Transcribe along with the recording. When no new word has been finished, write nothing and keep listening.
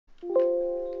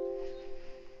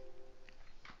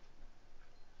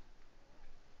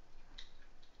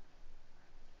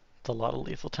It's a lot of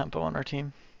lethal tempo on our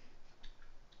team.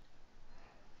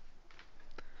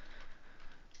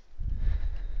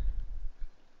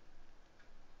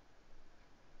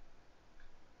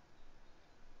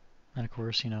 And of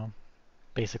course, you know,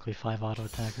 basically 5 auto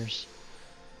attackers.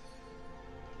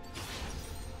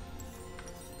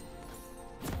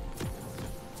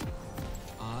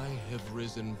 I have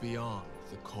risen beyond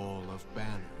the call of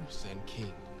banners and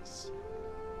kings.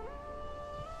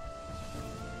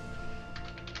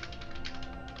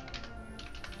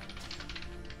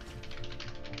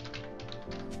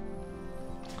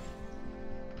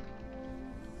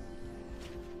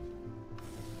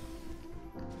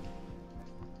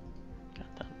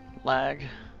 Got that lag.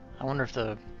 I wonder if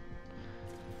the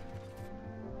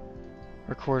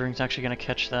recording's actually gonna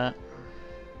catch that.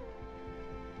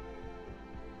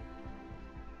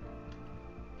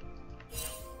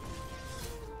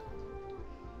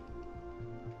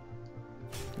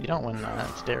 You don't win that,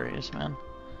 it's Darius, man.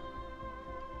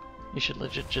 You should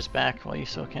legit just back while you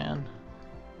still can.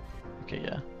 Okay,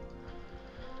 yeah.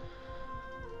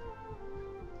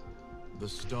 The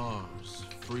stars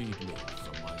freed me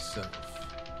from myself.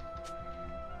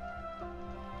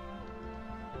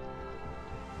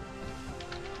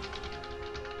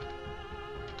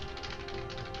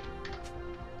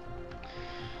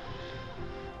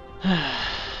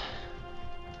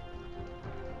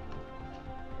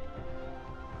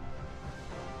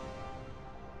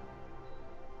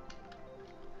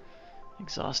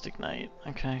 Exhaust Ignite,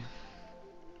 okay.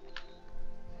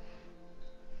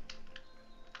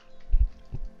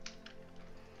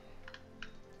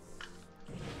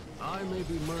 I may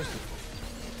be merciful,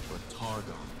 but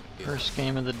Targon is... First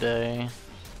game of the day.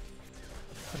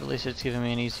 But at least it's giving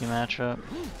me an easy matchup.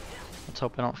 Let's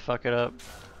hope I don't fuck it up.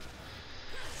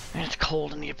 And it's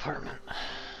cold in the apartment.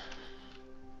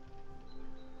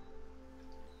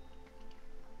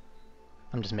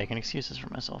 I'm just making excuses for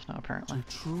myself now, apparently.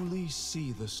 To truly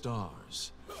see the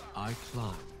stars, I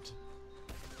climbed.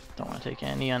 Don't want to take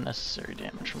any unnecessary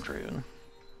damage from Draven.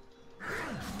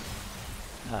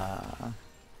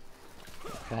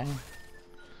 Okay.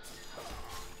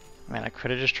 I mean, I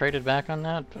could have just traded back on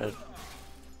that, but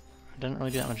I didn't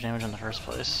really do that much damage in the first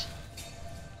place.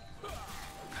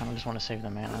 Kind of just want to save the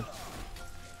mana.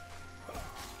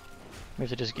 We have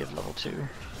to just give level 2,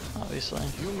 obviously.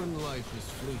 Human life is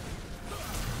fleeting.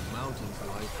 Mountains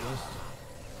lifeless.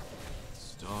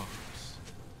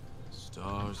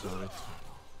 Stars are eternal.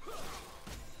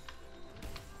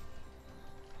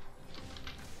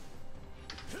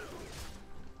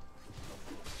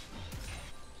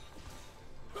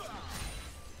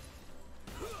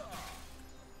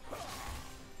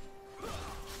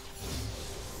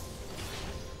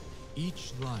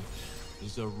 Each life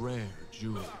is a rare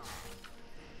jewel.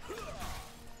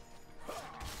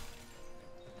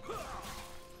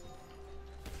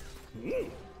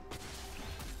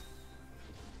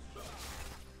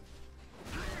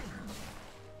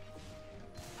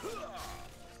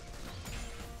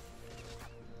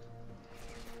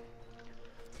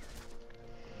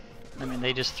 I mean,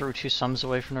 they just threw 2 sums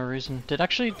away for no reason. Did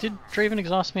Draven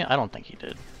exhaust me? I don't think he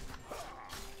did.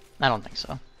 I don't think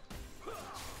so.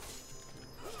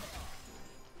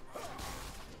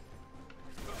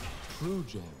 True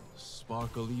gems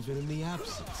sparkle even in the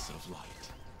absence of light.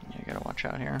 Yeah, you gotta watch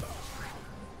out here.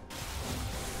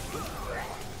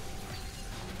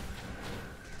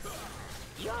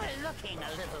 You're looking a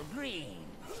little green.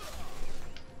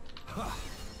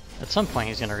 At some point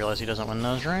he's gonna realize he doesn't win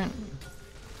those, right?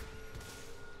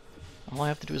 All I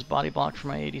have to do is body block for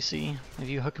my ADC. If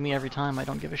you hook me every time, I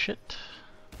don't give a shit.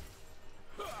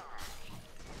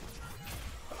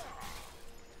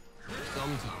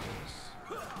 Sometimes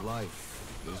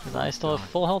life is Because I still have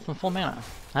full health and full mana.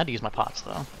 I had to use my pots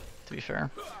though, to be fair.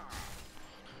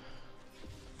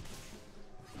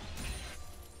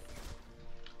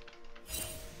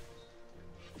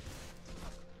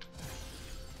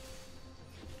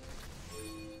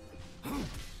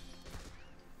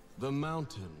 The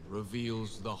mountain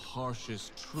reveals the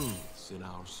harshest truths in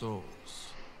our souls.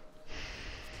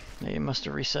 Yeah, you must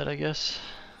have reset, I guess.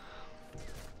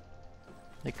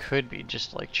 They could be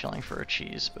just like chilling for a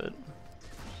cheese, but...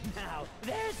 Now,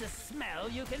 there's a smell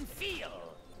you can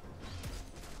feel.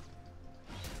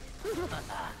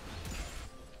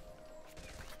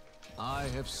 I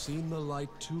have seen the light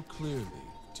too clearly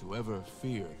to ever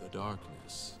fear the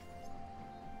darkness.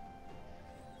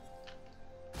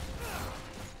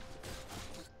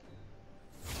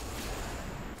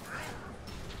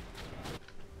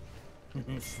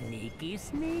 Sneaky,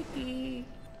 sneaky.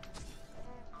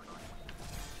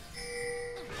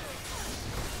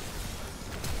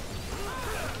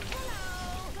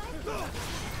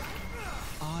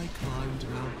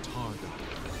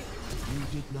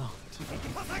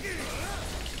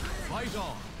 Fight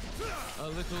on. A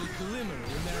little glimmer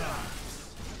in their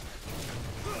eyes.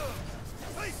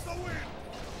 Face the wind!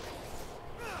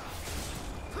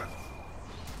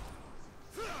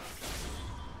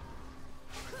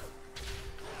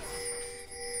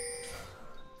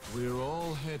 We're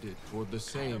all headed toward the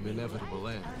same inevitable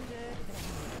end.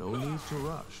 No need to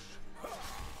rush.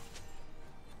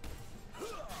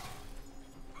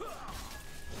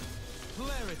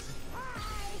 Clarity.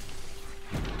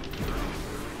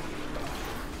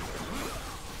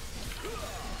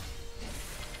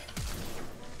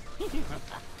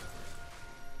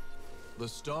 The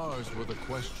stars were the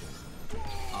question.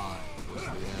 I was the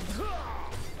answer.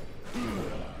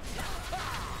 I'm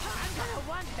gonna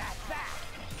want that back.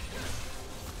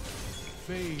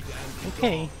 Fade and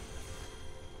Okay.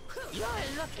 You're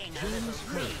looking a Dreams little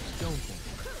hurt, green. don't they?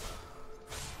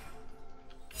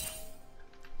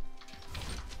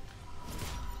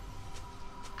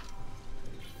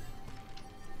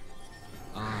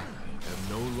 I am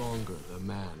no longer the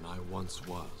man I once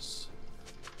was.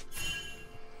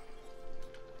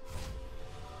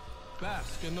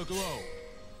 Bask in the glow.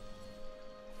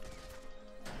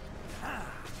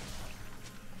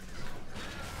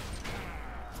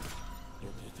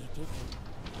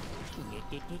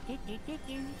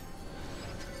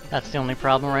 That's the only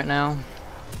problem right now.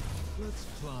 Let's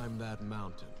climb that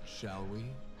mountain, shall we?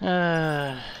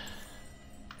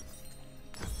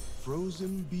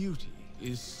 Frozen beauty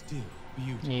is still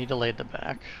beauty. He delayed the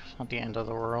back. It's not the end of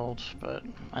the world, but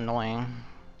annoying.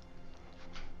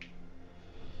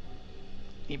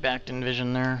 He backed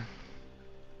Envision there.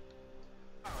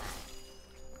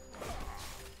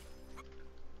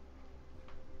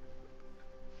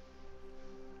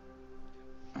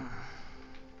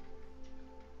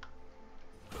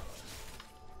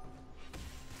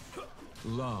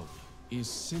 Love is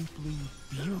simply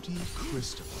beauty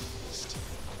crystallized.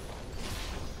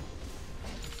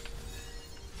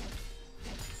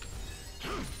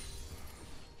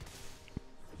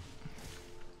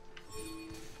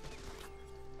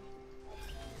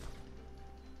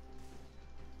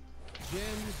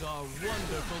 Gems are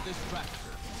wonderful distractions.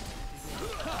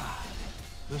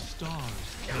 The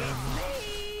stars care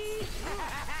not.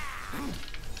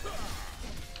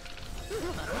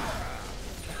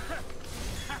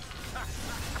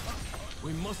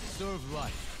 We must serve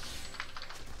life.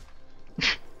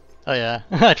 Oh yeah,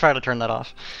 I try to turn that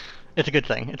off. It's a good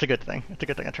thing. It's a good thing. It's a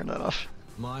good thing I turned that off.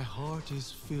 My heart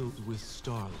is filled with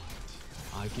starlight.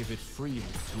 I give it freely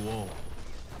to all.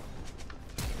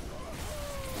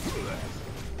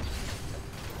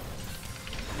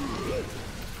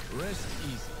 Rest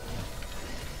easy.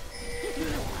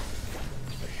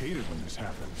 I hate it when this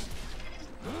happens.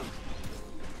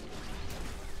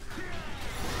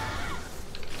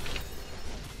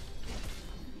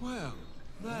 Well,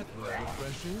 that was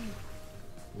refreshing.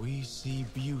 We see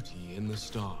beauty in the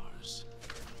stars,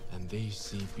 and they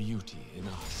see beauty in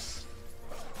us.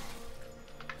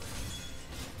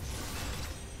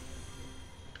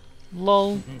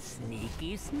 Lol.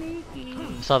 Sneaky,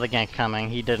 sneaky. Saw the gank coming.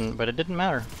 He didn't, but it didn't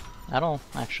matter at all,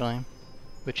 actually,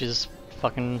 which is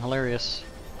fucking hilarious.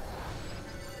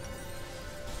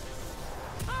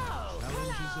 Oh,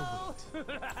 Challenges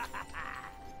await.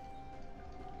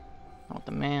 I want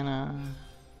the mana.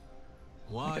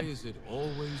 Why Okay. is it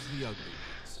always the ugly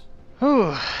ones?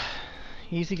 Whew.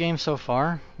 Easy game so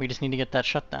far. We just need to get that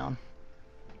shutdown.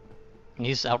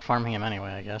 He's out farming him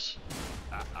anyway, I guess.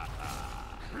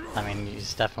 I mean,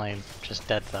 he's definitely just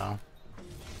dead though.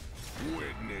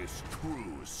 Witness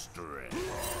true strength.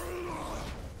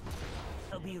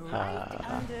 I'll be right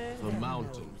under The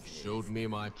mountain showed me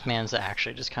my path. Man's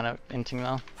actually just kind of inting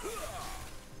though.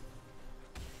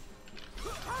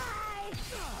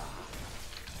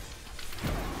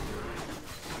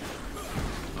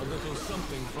 A little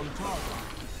something from Targa.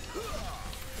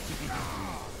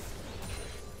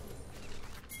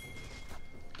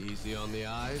 Easy on the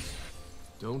eyes.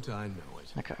 Don't I know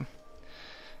it? Okay.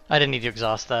 I didn't need to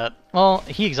exhaust that. Well,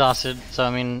 he exhausted, so I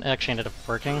mean, it actually ended up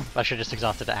working. I should just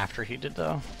exhausted it after he did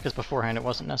though, because beforehand it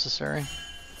wasn't necessary.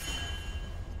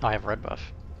 Oh, I have red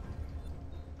buff.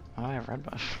 Oh, I have red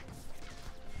buff.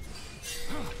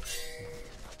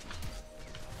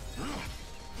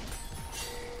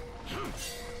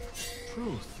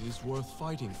 Truth is worth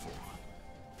fighting for,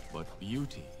 but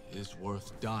beauty is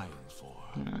worth dying for.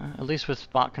 At least with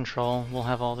bot control, we'll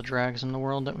have all the drags in the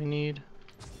world that we need.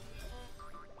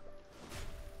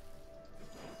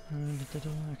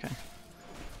 Okay.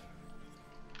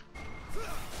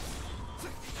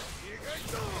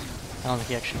 I don't think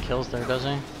he actually kills there, does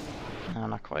he? No,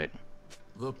 not quite.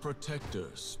 The Protector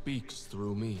speaks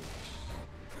through me.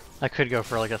 I could go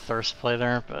for like a thirst play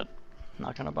there, but I'm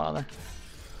not gonna bother.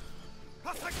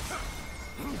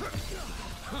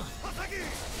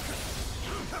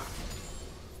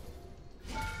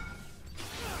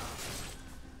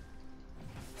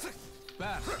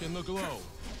 Bask in the glow.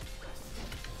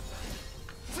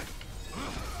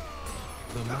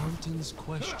 The mountain's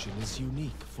question is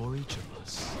unique for each of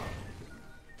us.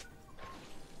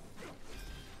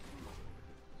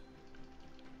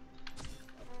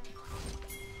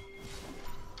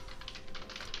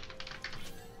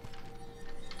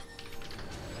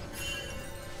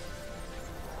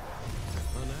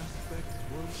 An aspect's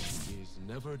work is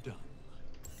never done.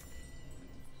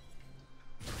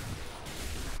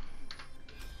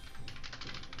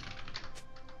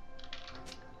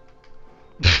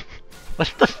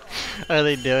 What the f are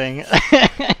they doing?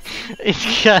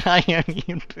 He's got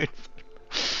Ionian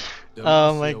boots.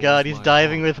 Oh my god, he's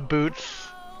diving with boots.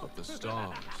 But the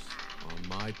stars are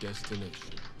my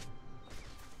destination.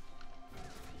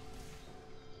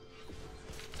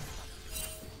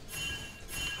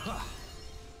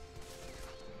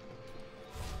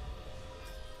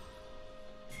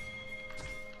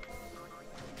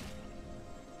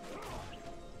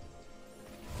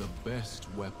 The best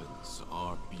weapons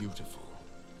are beautiful.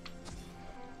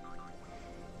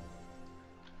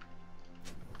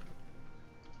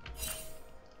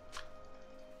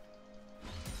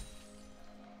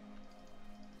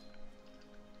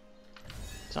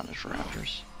 It's on his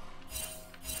raptors.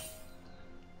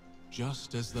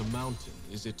 Just as the mountain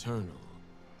is eternal,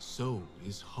 so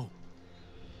is hope.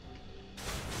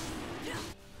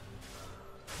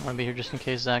 I wanna be here just in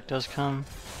case Zach does come.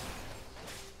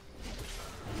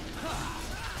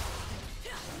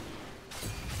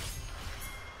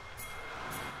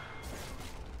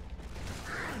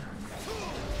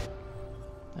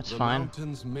 That's fine. The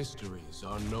mountain's mysteries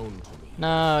are known to me.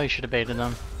 No, you should have baited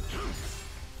them.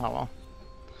 Oh well.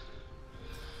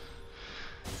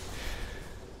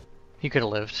 He could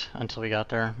have lived until we got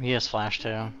there. He has flash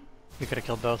too. We could have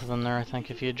killed both of them there, I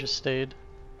think, if he had just stayed.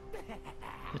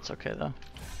 It's okay though.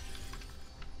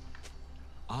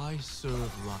 I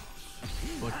serve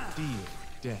life, but deal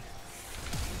death.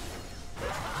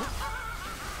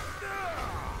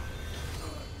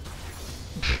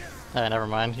 Never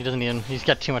mind. He doesn't even. He's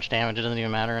got too much damage. It doesn't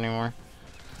even matter anymore.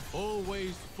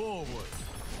 Always forward.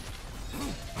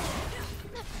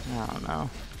 I don't know.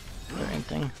 Or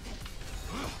anything.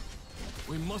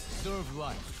 We must serve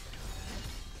life.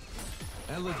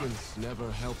 Elegance never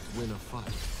helped win a fight,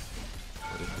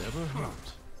 but it never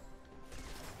hurt.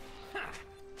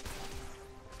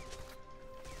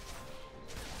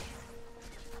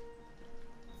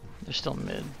 They're still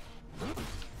mid.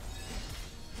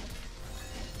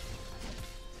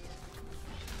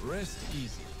 Rest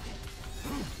easy.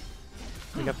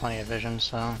 We got plenty of vision,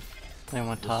 so they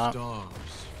went The top.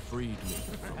 stars freed me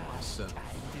from myself.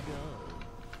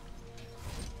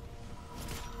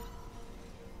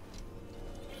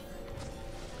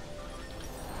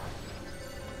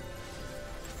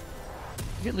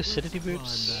 You get lucidity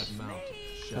boots? Climb that mountain,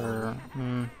 shall Or,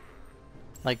 we?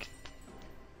 like,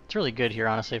 it's really good here,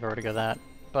 honestly, if I were to go that.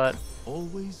 But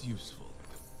Always useful.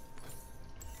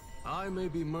 I may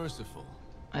be merciful.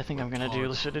 I think I'm gonna do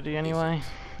lucidity anyway,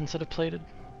 instead of plated.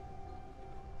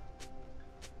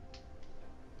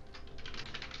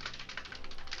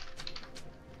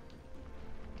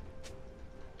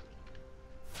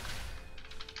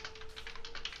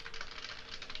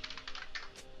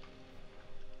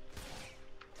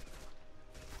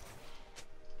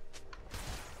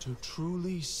 To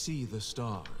truly see the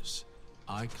stars,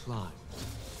 I climbed.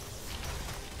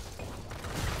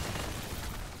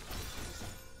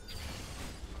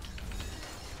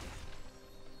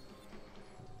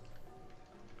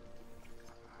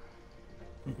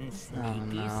 Oh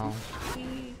no.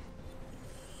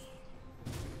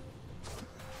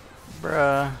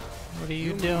 Bruh, what are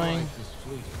you Human doing? life is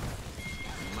fleeting.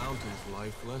 The mountain's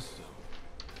life less so.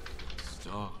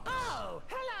 Stars. Oh,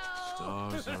 hello!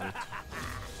 Stars are eternal.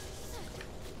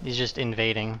 He's just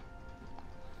invading.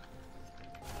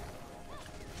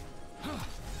 I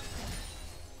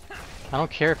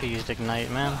don't care if he used ignite,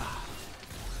 man.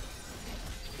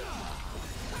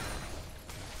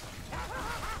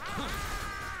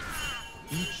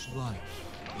 Each life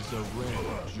is a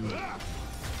rare jewel.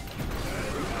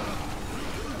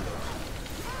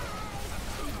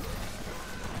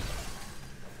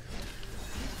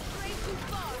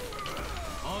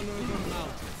 Honor the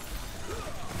mountain.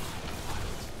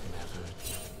 Never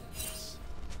ends.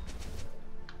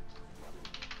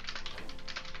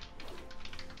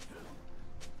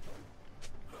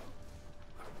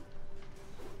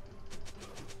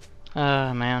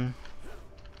 Man.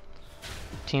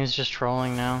 Team's just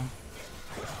trolling now.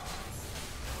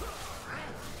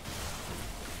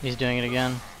 He's doing it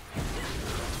again.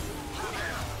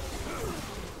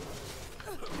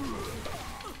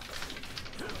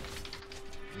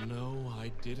 No,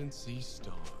 I didn't see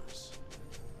stars.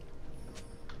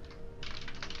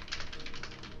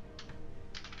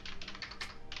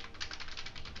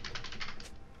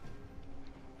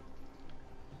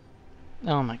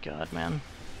 Oh my god, man.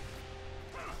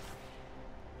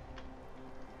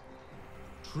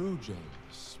 True gems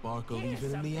sparkle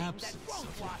even in the absence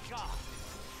of light.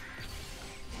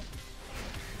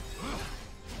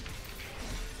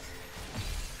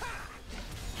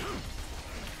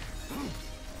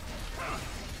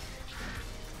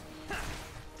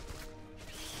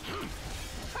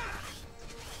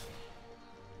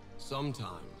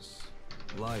 Sometimes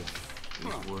life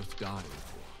is worth dying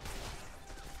for.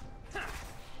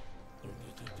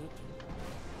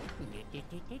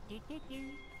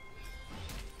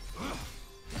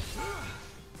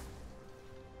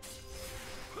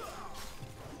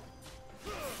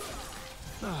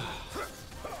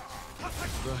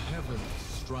 The heavens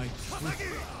strike swiftly.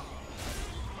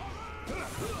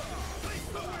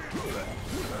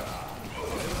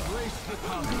 Embrace the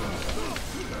power.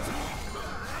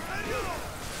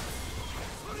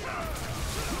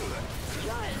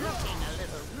 You're looking a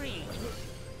little green.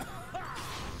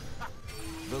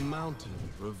 The mountain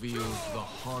reveals the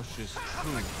harshest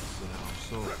truths in our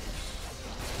souls.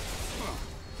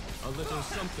 A little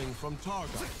something from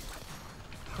Targon.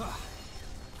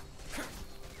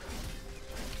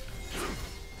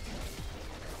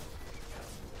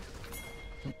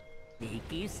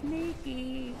 Sneaky,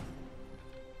 sneaky.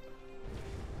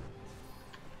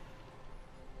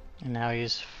 And now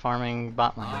he's farming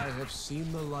bot lane. I have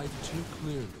seen the light too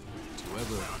clearly to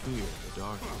ever fear the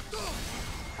darkness.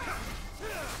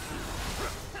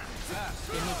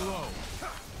 Bask in the glow.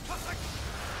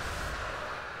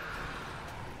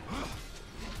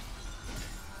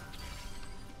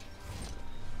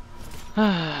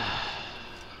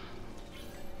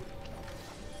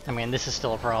 I mean, this is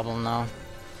still a problem though.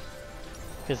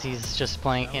 Because he's just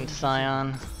playing Int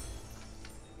Scion.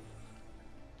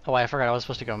 Oh, I forgot I was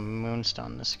supposed to go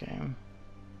Moonstone this game.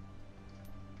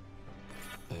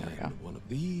 There we go. And one of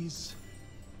these.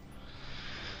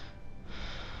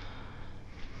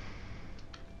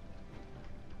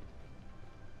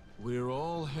 We're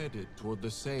all headed toward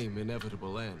the same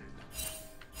inevitable end.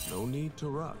 No need to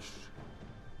rush.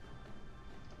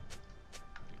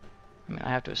 I mean, I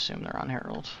have to assume they're on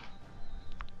Herald.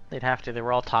 They'd have to. They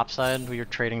were all topside. We were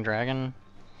trading Dragon.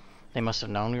 They must have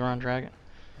known we were on Dragon.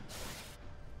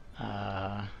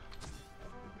 Are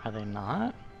they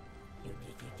not?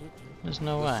 There's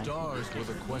no way. The stars were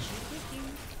the question.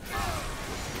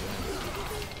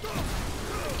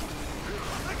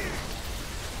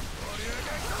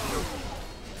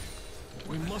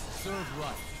 We must serve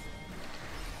right.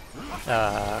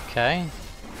 Okay.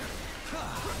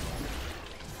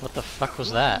 What the fuck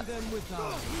was that?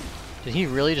 Did he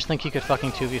really just think he could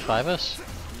fucking 2v5 us?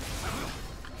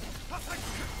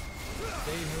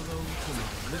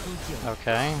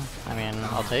 Okay, I mean,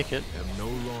 I'll take it. I am no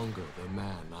longer the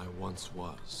man I once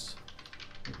was.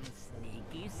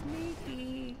 Sneaky,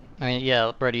 sneaky. I mean,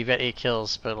 yeah, Brody, you've got 8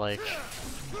 kills, but like,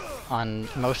 on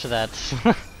most of that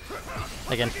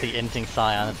against the Inting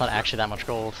Scion, it's not actually that much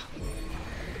gold.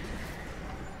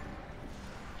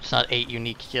 It's not 8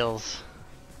 unique kills.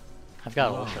 I've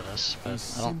got ult for this, but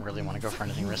I don't really want to go for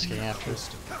anything risky after.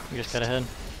 We just get ahead.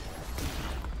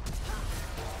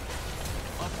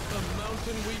 Up the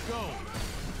mountain we go.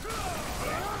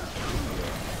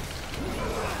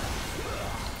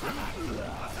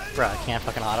 Bruh, I can't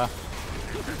fucking auto.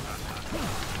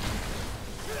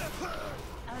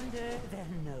 Under their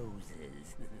noses.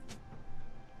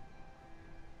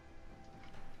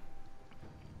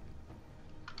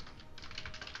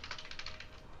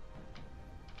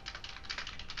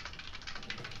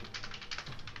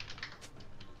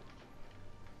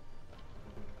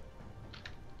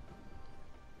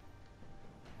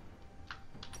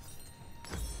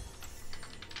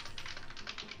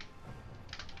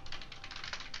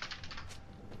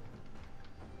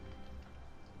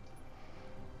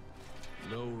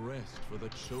 No rest for the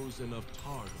chosen of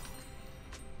Targon.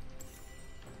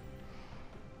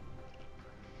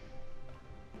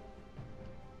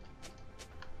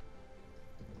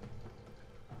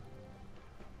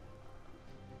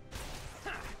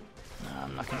 No,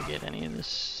 I'm not gonna get any of this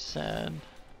sad.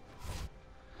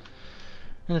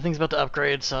 And the thing's about to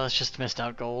upgrade, so it's just missed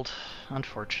out gold.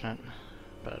 Unfortunate,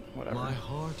 but whatever. My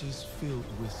heart is filled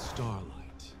with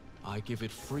starlight, I give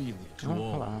it freely to Oh,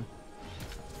 all. hold on.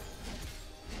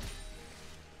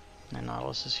 And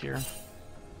Nautilus is here.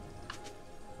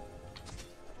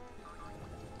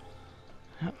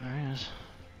 Oh, there he is.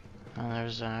 Oh,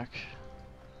 there's Zach.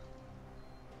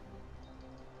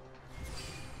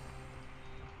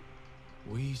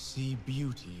 We see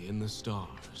beauty in the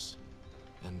stars,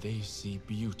 and they see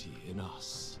beauty in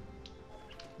us.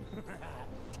 Time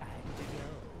to go.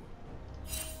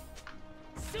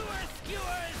 Sewer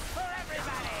skewers for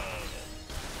everybody!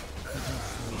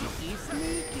 Sneaky,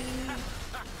 sneaky!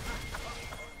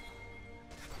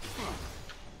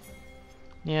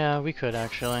 Yeah, we could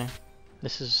actually.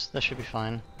 That should be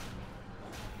fine.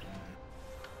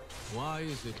 Why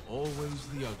is it always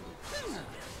the ugly?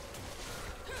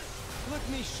 Let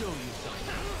me show you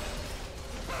something.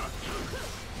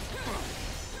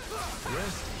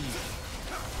 Rest easy.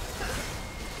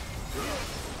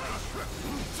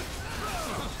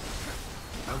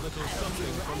 A little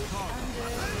something from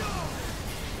Targa.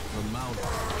 The mountain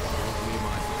will be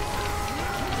my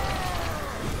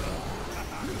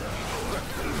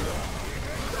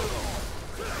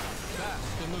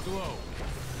fast in the glow.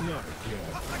 Not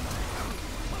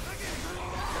again.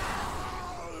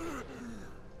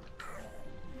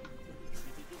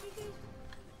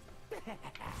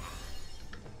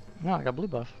 No, I got blue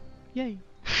buff. Yay!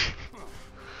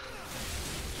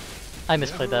 I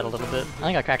misplayed that a little bit.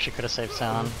 I think I actually could have saved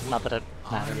sound. Not that it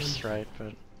matters, right?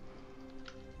 But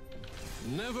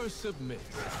never submit.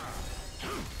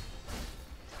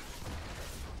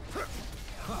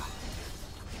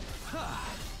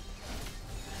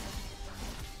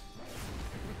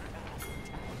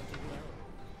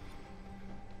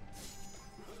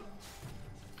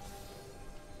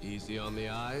 Easy on the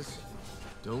eyes.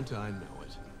 Don't I know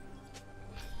it?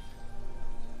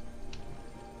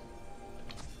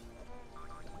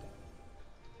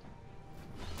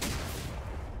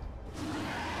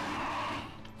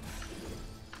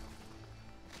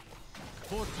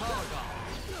 For Targa.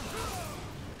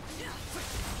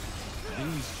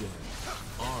 These gems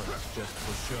aren't just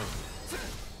for show.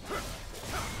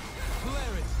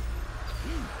 Clarity.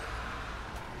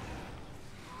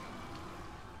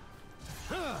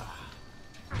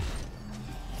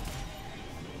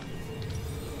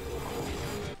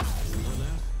 An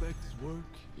aspect's work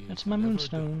is that's my never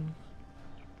moonstone. done.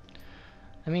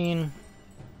 I mean, is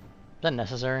that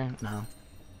necessary? No.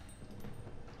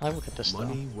 I look at this though.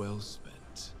 Money well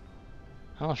spent.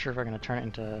 I'm not sure if I'm gonna turn it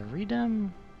into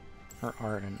Redem or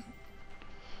Ardent.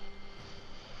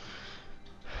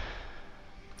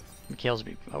 Mikhail's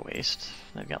be a waste.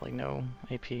 They've got like no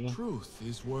AP. Truth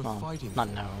is worth Well, fighting not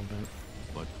for, no,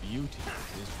 but beauty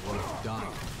is worth dying.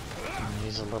 but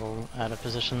he's a little out of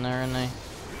position there, isn't he?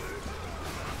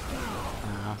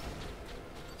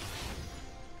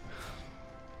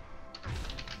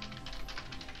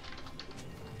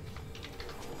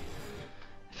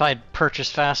 If I'd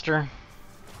purchased faster,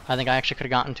 I think I actually could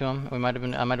have gotten to him. I might have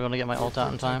been able to get my ult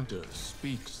out in time. Protector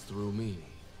speaks through me.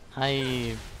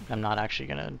 I am not actually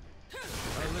gonna. A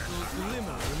little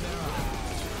glimmer in their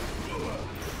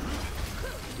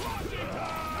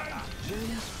eyes.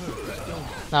 Gems first, don't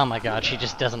they? Oh my god, she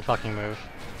just doesn't fucking move.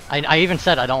 I even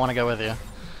said I don't want to go with you.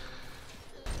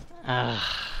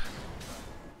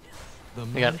 The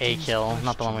We got a mountain's kill,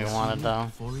 not the one we question wanted is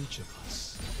though. for each of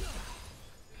us.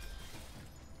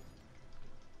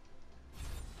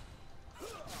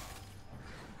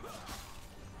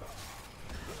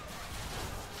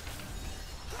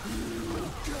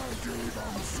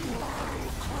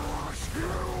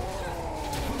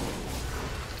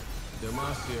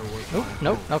 Demacia was Nope, my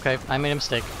nope, hope. okay, I made a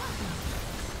mistake.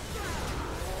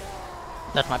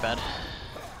 That's my bad.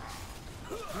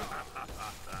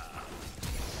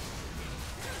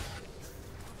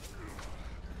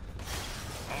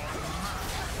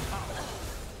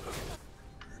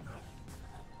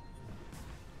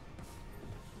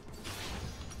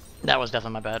 That was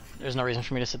definitely my bad. There's no reason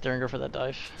for me to sit there and go for that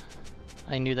dive.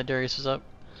 I knew that Darius was up.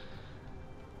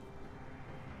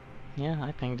 Yeah,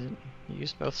 I pinged it. You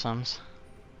used both sums.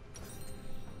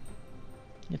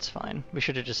 It's fine. We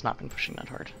should have just not been pushing that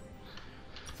hard.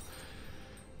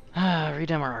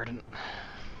 Redem or Ardent?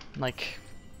 Like...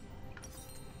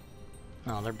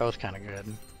 Oh, they're both kind of good.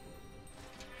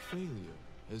 Failure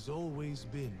has always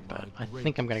been But my I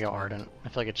think I'm gonna go greatest Ardent. mentor. I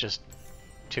feel like it's just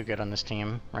too good on this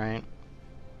team, right?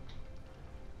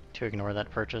 To ignore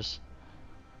that purchase.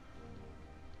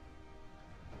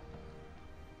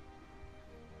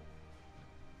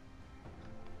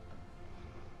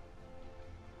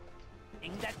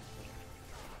 That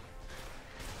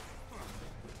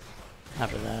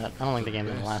After that, I don't think the game's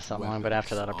gonna last that long, but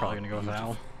after that I'm probably gonna go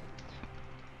Val.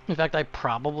 In fact, I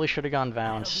probably should have gone Vow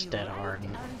I'll be instead of right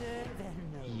Harden. under their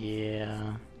nose.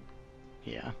 Yeah.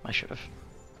 Yeah, I should have.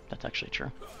 That's actually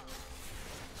true.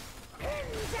 Pins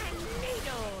and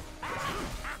needles.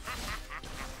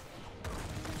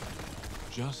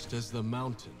 Just as the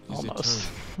mountain is Almost.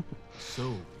 eternal,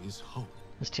 so is hope.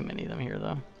 There's too many of them here,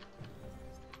 though.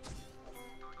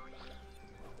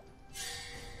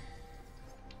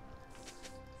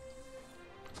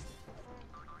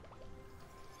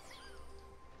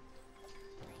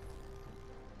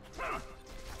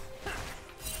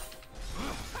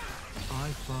 I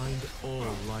find all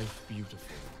life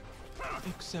beautiful,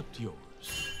 except yours.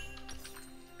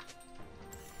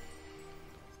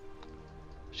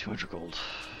 200 gold.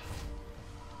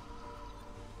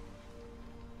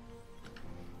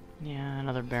 Yeah,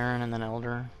 another Baron and then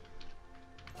Elder.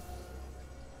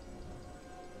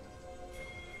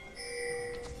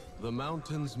 The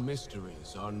mountain's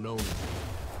mysteries are known.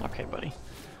 Okay, buddy.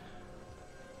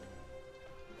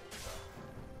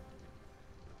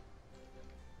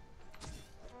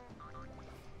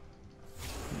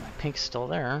 My pink's still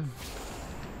there.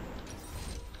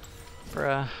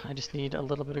 Bruh, I just need a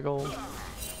little bit of gold.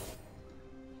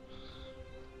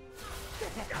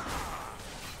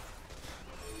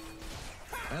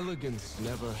 Elegance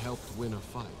never helped win a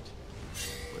fight,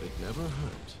 but it never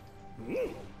hurt.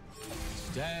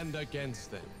 Stand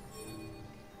against them.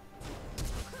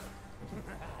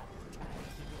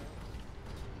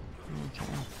 Okay.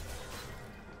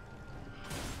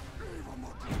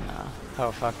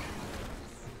 Oh fuck.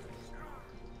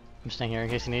 I'm staying here in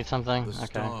case you need something. The Okay.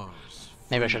 stars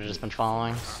Maybe I should have just been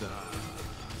following. sigh.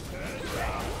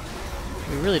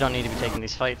 We really don't need to be taking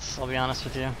these fights, I'll be honest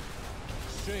with you.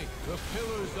 Shake the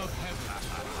pillars of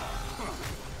heaven.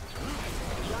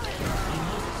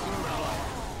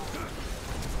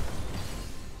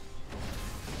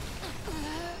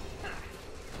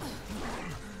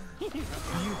 If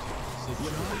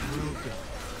not will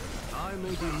go. I may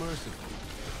be merciful,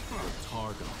 but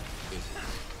Targon isn't.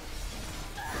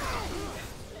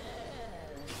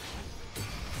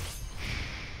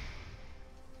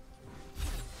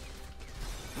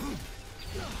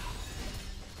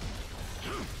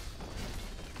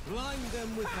 Blind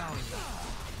them with our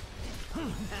love.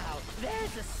 Now,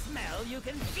 there's a smell you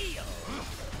can feel.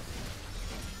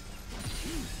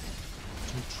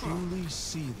 To truly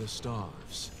see the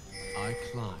stars, I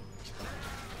climbed.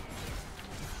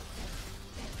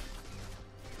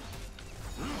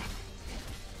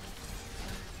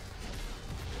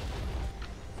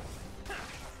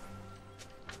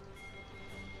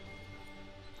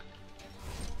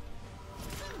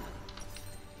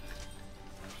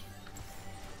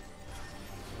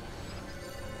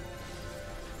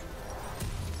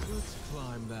 Let's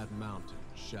climb that mountain,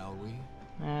 shall we?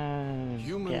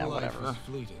 Human Yeah, life whatever. is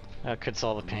fleeting. Could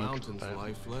solve the The pink, mountain's but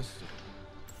lifeless.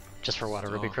 just for what, a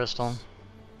ruby Stars. crystal?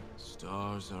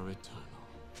 Stars are eternal.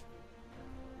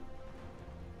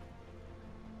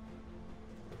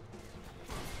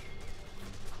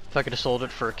 If I could have sold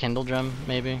it for a Kindle gem,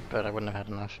 maybe, but I wouldn't have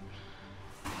had enough.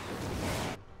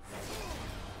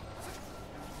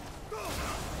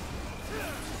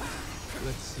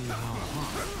 Let's see how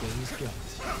hot things get.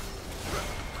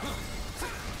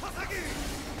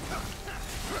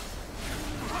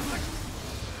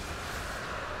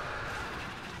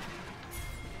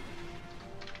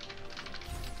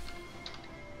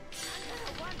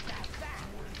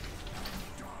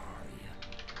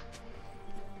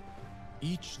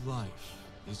 Each life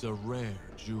is a rare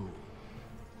jewel.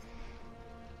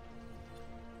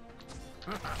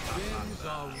 Gems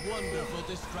are wonderful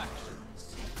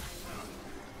distractions.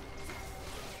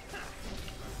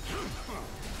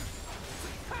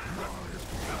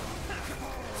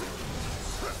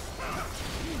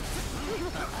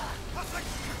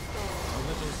 A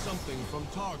little something from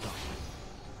Targon.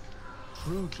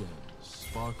 True gems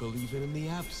sparkle even in the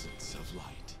absence of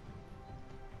light.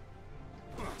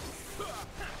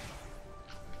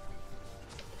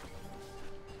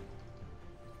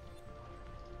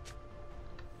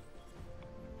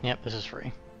 Yep, this is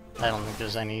free. I don't think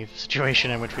there's any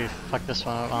situation in which we fucked this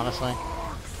one up, honestly.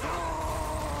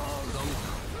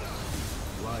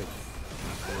 Life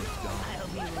before it's gone. I'll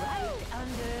be right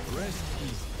under. Rest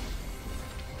easy.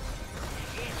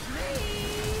 It's me.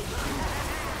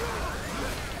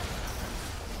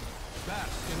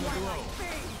 Bask in the glow.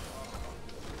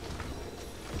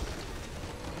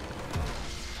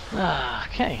 Ah,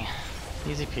 okay.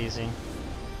 Easy peasy.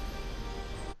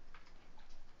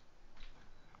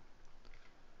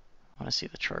 I want to see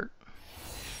the chart.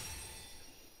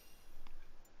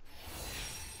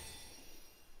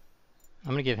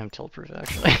 I'm gonna give him tilt proof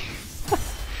actually.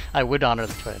 I would honor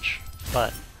the Twitch,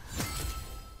 but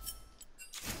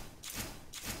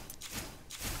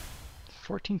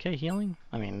 14k healing?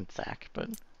 I mean, Zach, but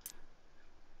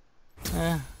could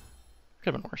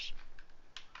have been worse.